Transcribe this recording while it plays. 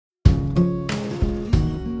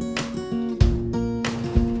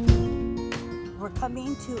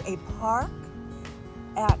coming to a park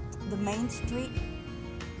at the main street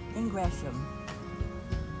in Gresham.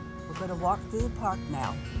 We're going to walk through the park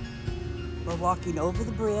now. We're walking over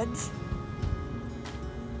the bridge.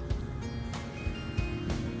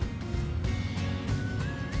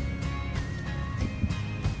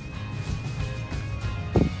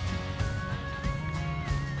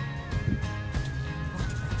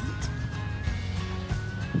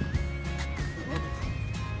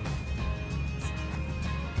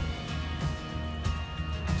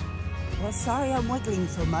 Well, sorry I'm wiggling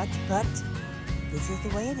so much, but this is the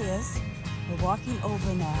way it is. We're walking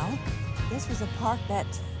over now. This was a park that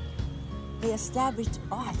they established,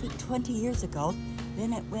 I think 20 years ago.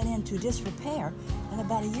 Then it went into disrepair, and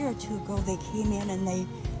about a year or two ago they came in and they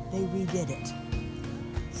redid it.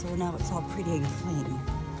 So now it's all pretty and clean.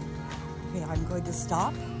 Okay, I'm going to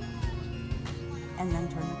stop and then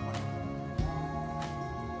turn the corner.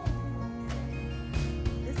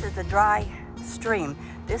 This is a dry stream.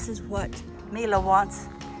 This is what Mila wants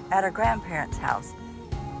at her grandparents' house.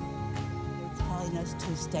 They're telling us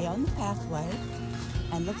to stay on the pathway,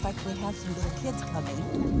 and looks like we have some little kids coming.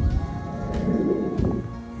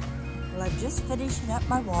 Well, I'm just finishing up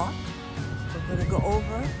my walk. We're going to go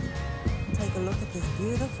over and take a look at this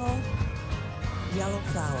beautiful yellow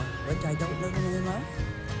flower, which I don't know the name of,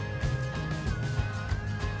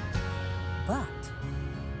 but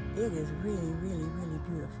it is really, really, really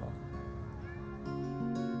beautiful.